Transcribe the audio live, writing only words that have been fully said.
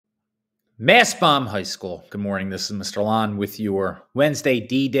Mastbaum High School. Good morning. This is Mr. Lon with your Wednesday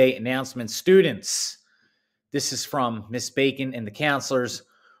D-Day announcement. Students, this is from Miss Bacon and the counselors.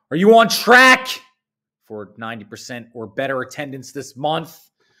 Are you on track for 90% or better attendance this month?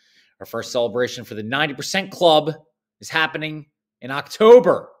 Our first celebration for the 90% Club is happening in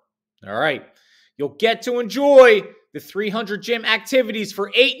October. All right. You'll get to enjoy the 300 gym activities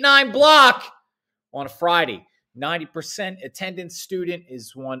for 8-9 block on a Friday. 90% attendance student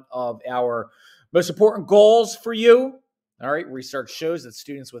is one of our most important goals for you. All right. Research shows that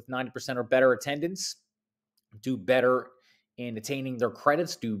students with 90% or better attendance do better in attaining their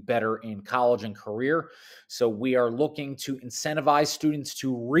credits, do better in college and career. So we are looking to incentivize students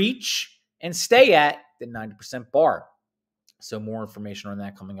to reach and stay at the 90% bar. So more information on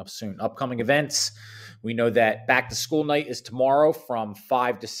that coming up soon. Upcoming events. We know that back to school night is tomorrow from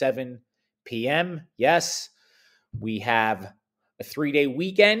 5 to 7 p.m. Yes. We have a 3-day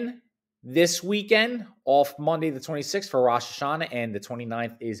weekend this weekend, off Monday the 26th for Rosh Hashanah, and the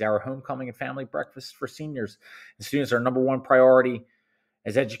 29th is our homecoming and family breakfast for seniors. The students are number one priority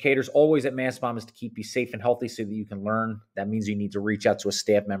as educators always at Mastbaum is to keep you safe and healthy so that you can learn. That means you need to reach out to a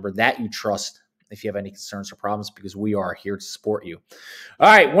staff member that you trust if you have any concerns or problems, because we are here to support you. All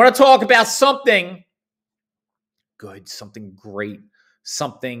right, I want to talk about something good, something great,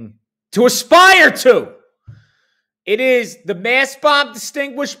 something to aspire to. It is the Mastbaum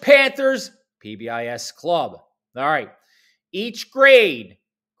Distinguished Panthers PBIS Club. All right. Each grade,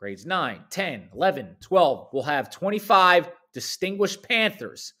 grades 9, 10, 11, 12, will have 25 Distinguished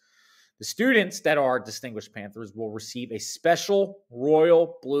Panthers. The students that are Distinguished Panthers will receive a special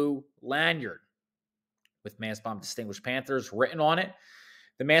royal blue lanyard with Mastbaum Distinguished Panthers written on it.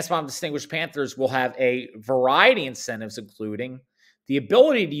 The Mastbaum Distinguished Panthers will have a variety of incentives, including the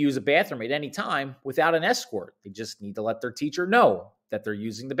ability to use a bathroom at any time without an escort. They just need to let their teacher know that they're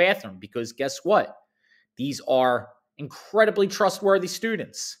using the bathroom, because guess what? These are incredibly trustworthy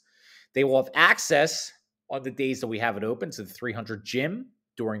students. They will have access on the days that we have it open to the 300 gym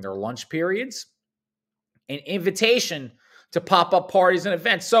during their lunch periods, an invitation to pop-up parties and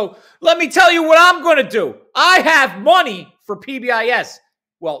events. So let me tell you what I'm going to do. I have money for PBIS.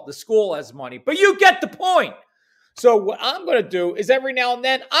 Well, the school has money, but you get the point. So what I'm going to do is every now and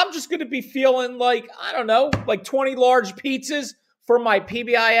then, I'm just going to be feeling like, I don't know, like 20 large pizzas for my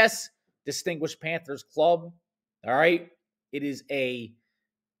PBIS Distinguished Panthers Club. All right. It is a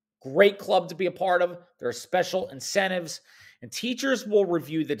great club to be a part of. There are special incentives, and teachers will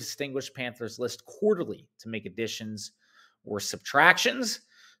review the Distinguished Panthers list quarterly to make additions or subtractions.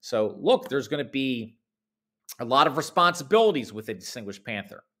 So look, there's going to be a lot of responsibilities with a Distinguished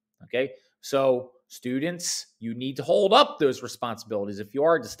Panther. Okay. So students, you need to hold up those responsibilities if you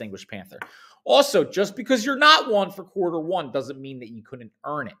are a Distinguished Panther. Also, just because you're not one for quarter one doesn't mean that you couldn't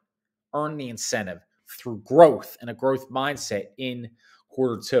earn it. Earn the incentive through growth and a growth mindset in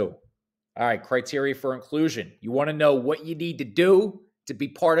quarter two. All right, criteria for inclusion. You want to know what you need to do to be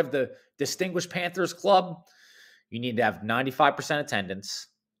part of the Distinguished Panthers Club? You need to have 95% attendance.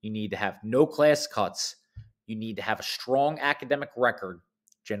 You need to have no class cuts. You need to have a strong academic record,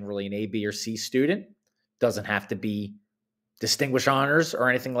 generally an A, B, or C student. Doesn't have to be distinguished honors or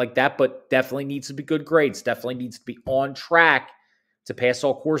anything like that, but definitely needs to be good grades. Definitely needs to be on track to pass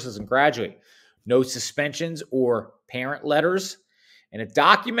all courses and graduate. No suspensions or parent letters, and a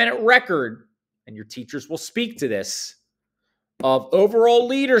documented record, and your teachers will speak to this, of overall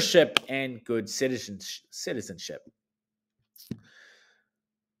leadership and good citizenship.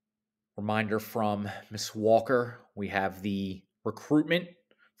 Reminder from Ms. Walker, we have the recruitment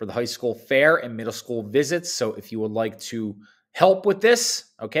for the high school fair and middle school visits. So if you would like to help with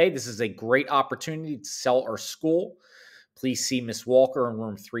this, okay, this is a great opportunity to sell our school. Please see Ms. Walker in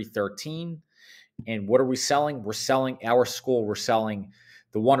room 313. And what are we selling? We're selling our school. We're selling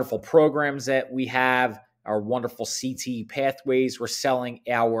the wonderful programs that we have, our wonderful CTE pathways. We're selling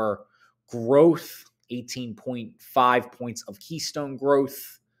our growth, 18.5 points of Keystone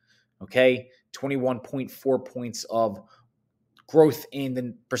growth. Okay, 21.4 points of growth in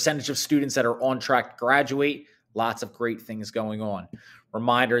the percentage of students that are on track to graduate. Lots of great things going on.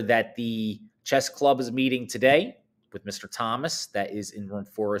 Reminder that the chess club is meeting today with Mr. Thomas. That is in room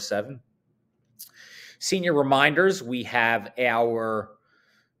 407. Senior reminders, we have our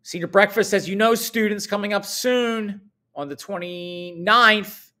senior breakfast, as you know, students, coming up soon on the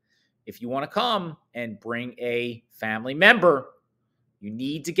 29th. If you want to come and bring a family member, you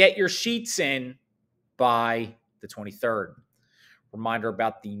need to get your sheets in by the 23rd. Reminder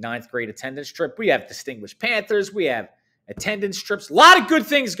about the 9th grade attendance trip. We have Distinguished Panthers. We have attendance trips. A lot of good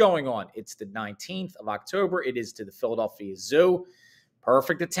things going on. It's the 19th of October. It is to the Philadelphia Zoo.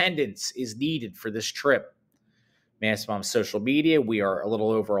 Perfect attendance is needed for this trip. Mastbomb social media, we are a little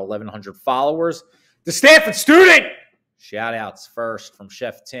over 1,100 followers. The Stanford student! Shout outs first from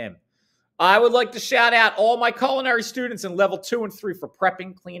Chef Tim. I would like to shout out all my culinary students in level 2 and 3 for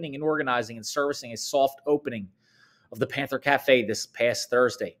prepping, cleaning, and organizing and servicing a soft opening of the Panther Cafe this past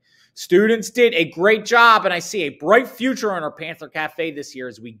Thursday. Students did a great job, and I see a bright future on our Panther Cafe this year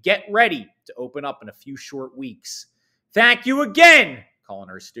as we get ready to open up in a few short weeks. Thank you again,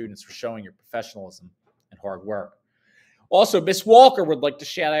 culinary students, for showing your professionalism and hard work. Also, Miss Walker would like to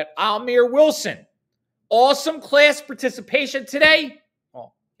shout out Almir Wilson. Awesome class participation today.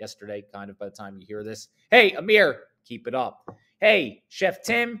 Well, yesterday, kind of, by the time you hear this. Hey, Amir, keep it up. Hey, Chef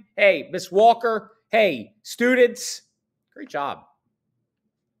Tim. Hey, Miss Walker. Hey, students. Great job.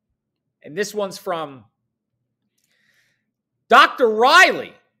 And this one's from Dr.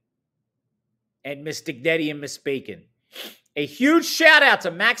 Riley and Miss Dignetti and Miss Bacon. A huge shout out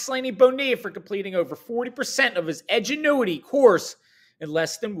to Max Laney Bonilla for completing over 40% of his Edgenuity course in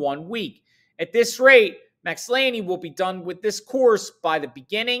less than 1 week. At this rate, Max Laney will be done with this course by the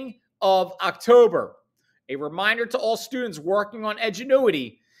beginning of October. A reminder to all students working on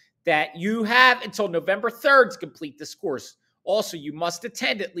Edgenuity that you have until November 3rd to complete this course. Also, you must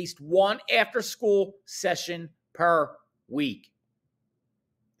attend at least one after-school session per week.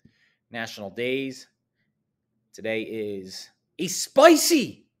 National days. Today is a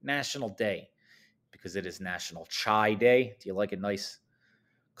spicy national day because it is National Chai Day. Do you like a nice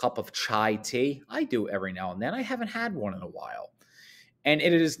cup of chai tea? I do every now and then. I haven't had one in a while. And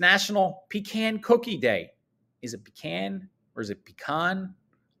it is National Pecan Cookie Day. Is it pecan or is it pecan?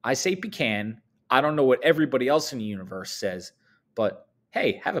 I say pecan. I don't know what everybody else in the universe says, but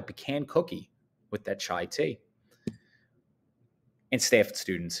hey, have a pecan cookie with that chai tea. And staff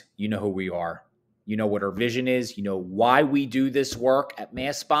students, you know who we are. You know what our vision is. You know why we do this work at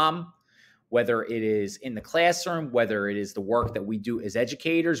Mastbomb, whether it is in the classroom, whether it is the work that we do as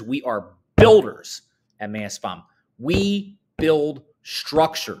educators. We are builders at Mastbomb. We build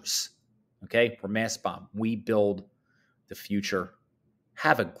structures, okay? For Mastbomb, we build the future.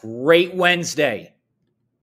 Have a great Wednesday.